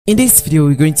In this video,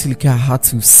 we're going to look at how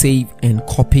to save and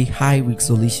copy high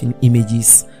resolution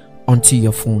images onto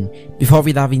your phone. Before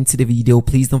we dive into the video,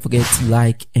 please don't forget to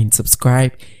like and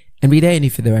subscribe. And without any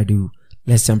further ado,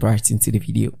 let's jump right into the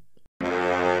video.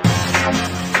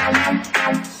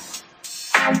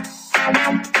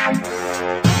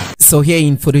 So here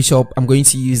in Photoshop, I'm going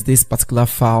to use this particular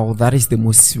file. That is the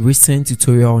most recent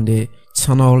tutorial on the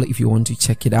channel if you want to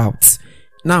check it out.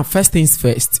 Now, first things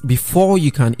first, before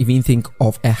you can even think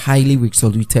of a highly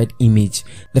resoluted image,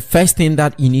 the first thing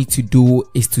that you need to do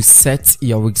is to set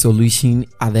your resolution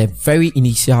at the very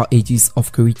initial ages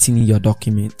of creating your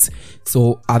document.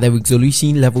 So at the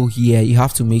resolution level here, you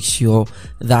have to make sure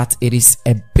that it is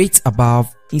a bit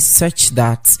above in such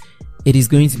that it is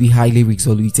going to be highly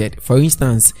resoluted. For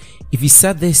instance, if you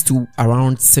set this to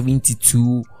around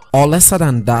 72 or lesser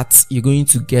than that, you're going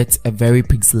to get a very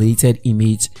pixelated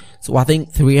image. So I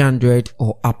think 300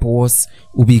 or upwards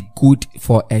will be good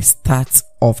for a start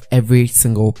of every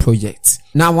single project.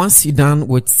 Now, once you're done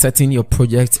with setting your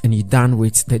project and you're done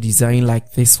with the design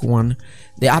like this one,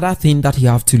 the other thing that you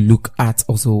have to look at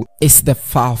also is the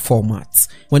file format.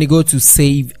 When you go to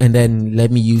save, and then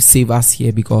let me use save as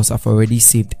here because I've already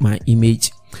saved my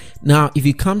image. Now, if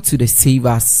you come to the save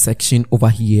as section over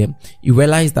here, you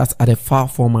realize that at the file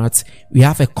format, we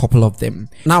have a couple of them.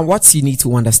 Now, what you need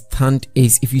to understand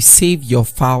is if you save your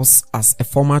files as a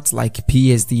format like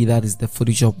PSD, that is the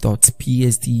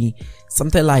Photoshop.psd,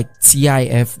 something like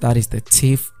TIF, that is the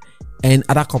TIFF, and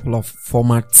other couple of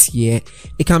formats here,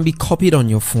 it can be copied on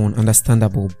your phone,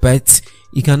 understandable, but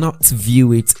you cannot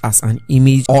view it as an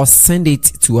image or send it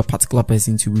to a particular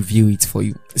person to review it for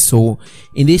you. So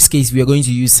in this case, we are going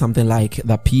to use something like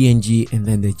the PNG and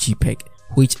then the JPEG,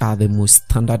 which are the most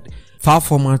standard file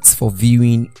formats for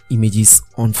viewing images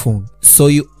on phone. So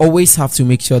you always have to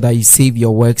make sure that you save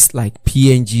your works like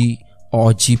PNG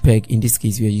or JPEG. In this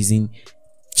case, we are using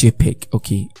JPEG.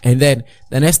 Okay, and then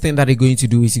the next thing that you're going to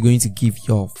do is you're going to give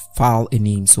your file a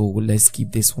name. So let's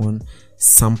keep this one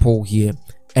sample here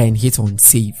and hit on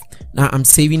save. Now I'm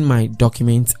saving my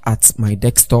document at my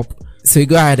desktop, so you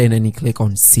go ahead and then you click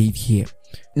on save here.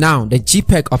 Now the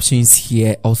JPEG options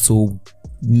here also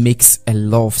makes a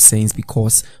lot of sense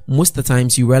because most of the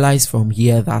times you realize from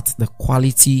here that the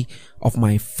quality of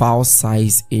my file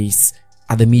size is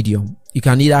at the medium. You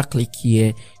can either click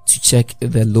here to check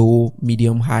the low,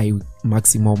 medium, high,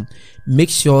 maximum. Make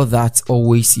sure that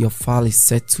always your file is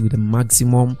set to the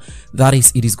maximum. That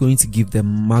is, it is going to give the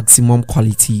maximum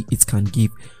quality it can give.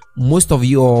 Most of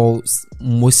you all,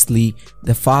 mostly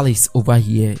the file is over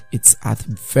here, it's at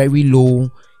very low.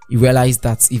 You realize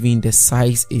that even the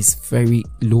size is very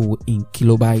low in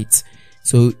kilobytes,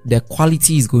 so the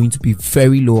quality is going to be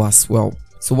very low as well.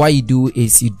 So what you do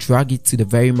is you drag it to the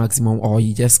very maximum, or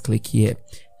you just click here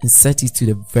and set it to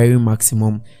the very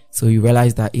maximum. So you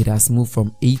realize that it has moved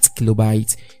from 8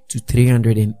 kilobytes to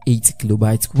 380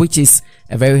 kilobytes, which is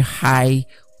a very high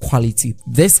quality.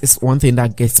 This is one thing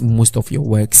that gets most of your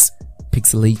works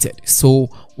pixelated. So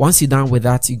once you're done with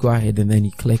that, you go ahead and then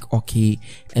you click OK,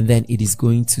 and then it is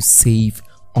going to save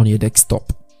on your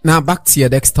desktop. Now back to your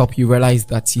desktop, you realize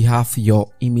that you have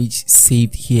your image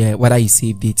saved here. Whether you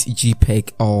saved it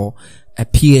JPEG or a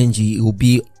PNG, it will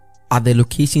be at the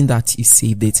location that you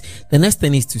saved it. The next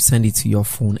thing is to send it to your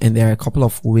phone, and there are a couple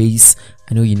of ways.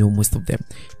 I know you know most of them.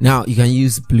 Now you can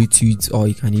use Bluetooth, or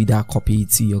you can either copy it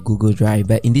to your Google Drive,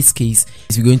 but in this case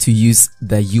we're going to use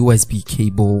the USB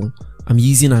cable. I'm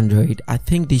using Android. I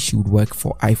think this should work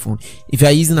for iPhone. If you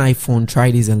are using iPhone,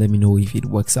 try this and let me know if it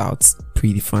works out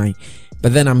pretty fine.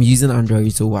 But then I'm using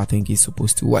Android, so I think it's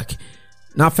supposed to work.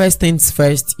 Now first things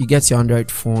first, you get your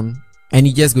Android phone and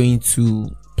you're just going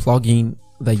to plug in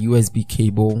the USB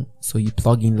cable. So you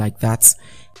plug in like that.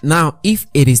 Now if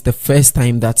it is the first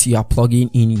time that you are plugging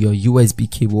in your USB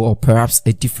cable, or perhaps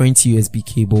a different USB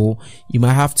cable, you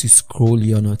might have to scroll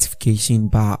your notification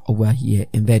bar over here,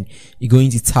 and then you're going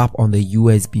to tap on the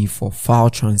USB for file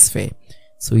transfer.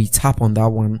 So you tap on that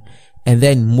one, and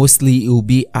then mostly it will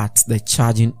be at the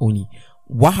charging only.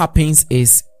 What happens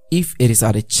is, if it is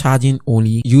at a charging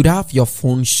only, you'd have your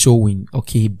phone showing,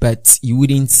 okay, but you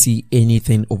wouldn't see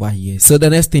anything over here. So the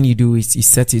next thing you do is you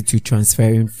set it to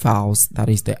transferring files, that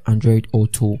is the Android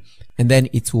Auto, and then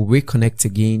it will reconnect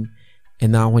again.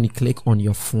 And now when you click on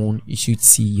your phone, you should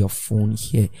see your phone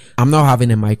here. I'm not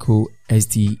having a micro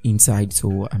SD inside,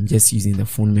 so I'm just using the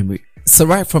phone memory. So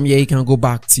right from here, you can go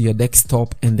back to your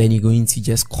desktop, and then you're going to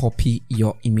just copy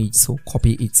your image. So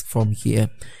copy it from here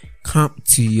come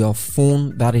to your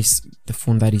phone, that is the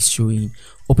phone that is showing,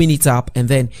 open it up, and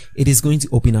then it is going to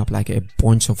open up like a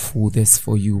bunch of folders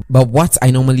for you. But what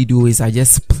I normally do is I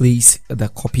just place the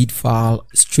copied file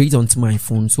straight onto my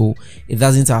phone, so it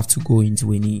doesn't have to go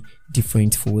into any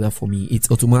different folder for me. It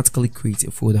automatically creates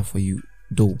a folder for you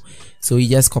though. So you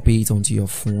just copy it onto your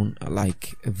phone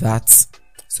like that.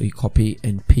 So you copy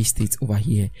and paste it over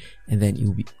here, and then it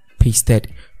will be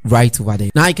pasted right over there.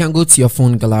 Now you can go to your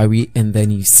phone gallery, and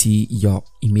then you see your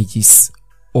images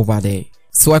over there.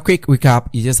 So a quick recap,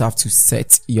 you just have to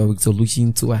set your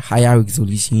resolution to a higher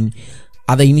resolution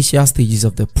at the initial stages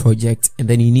of the project, and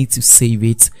then you need to save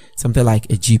it, something like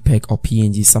a JPEG or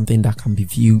PNG, something that can be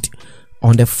viewed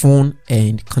on the phone,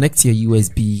 and connect your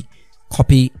USB,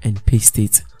 copy and paste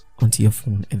it onto your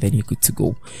phone, and then you're good to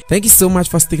go. Thank you so much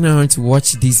for sticking around to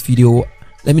watch this video.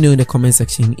 Let me know in the comment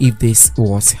section if this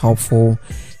was helpful,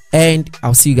 and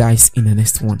I'll see you guys in the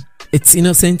next one. It's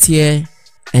Innocent here,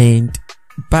 and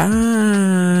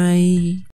bye.